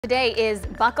Today is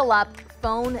Buckle Up,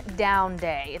 Phone Down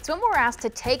Day. It's when we're asked to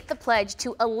take the pledge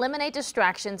to eliminate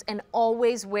distractions and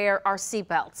always wear our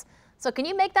seatbelts. So can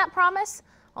you make that promise?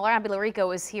 Well, our Abby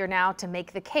Larico is here now to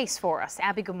make the case for us.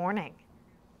 Abby, good morning.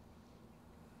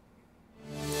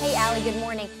 Hey, Allie, good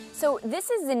morning. So this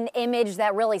is an image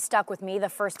that really stuck with me the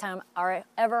first time I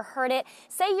ever heard it.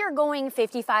 Say you're going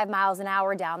 55 miles an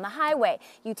hour down the highway.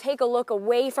 You take a look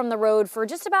away from the road for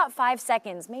just about 5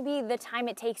 seconds, maybe the time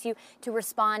it takes you to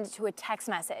respond to a text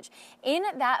message. In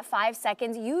that 5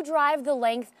 seconds, you drive the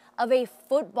length of a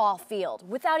football field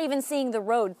without even seeing the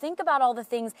road. Think about all the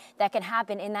things that can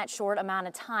happen in that short amount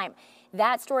of time.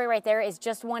 That story right there is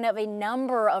just one of a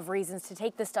number of reasons to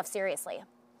take this stuff seriously.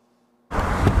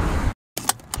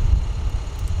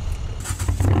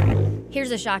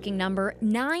 Here's a shocking number.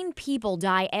 9 people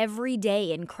die every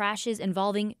day in crashes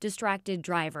involving distracted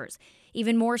drivers.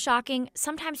 Even more shocking,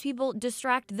 sometimes people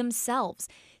distract themselves.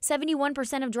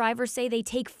 71% of drivers say they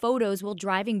take photos while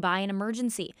driving by an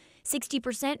emergency.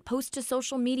 60% post to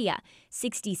social media.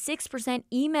 66%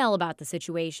 email about the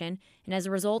situation. And as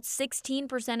a result,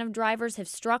 16% of drivers have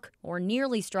struck or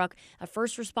nearly struck a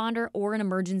first responder or an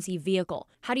emergency vehicle.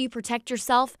 How do you protect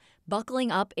yourself?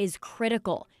 Buckling up is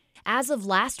critical. As of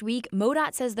last week,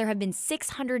 MoDOT says there have been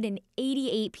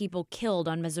 688 people killed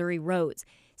on Missouri roads.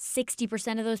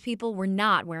 60% of those people were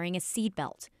not wearing a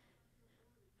seatbelt.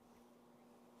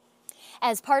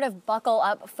 As part of Buckle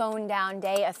Up, Phone Down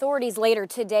Day, authorities later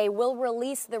today will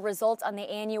release the results on the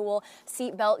annual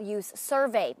seatbelt use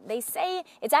survey. They say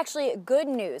it's actually good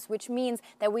news, which means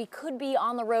that we could be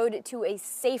on the road to a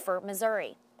safer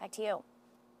Missouri. Back to you.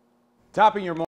 Topping your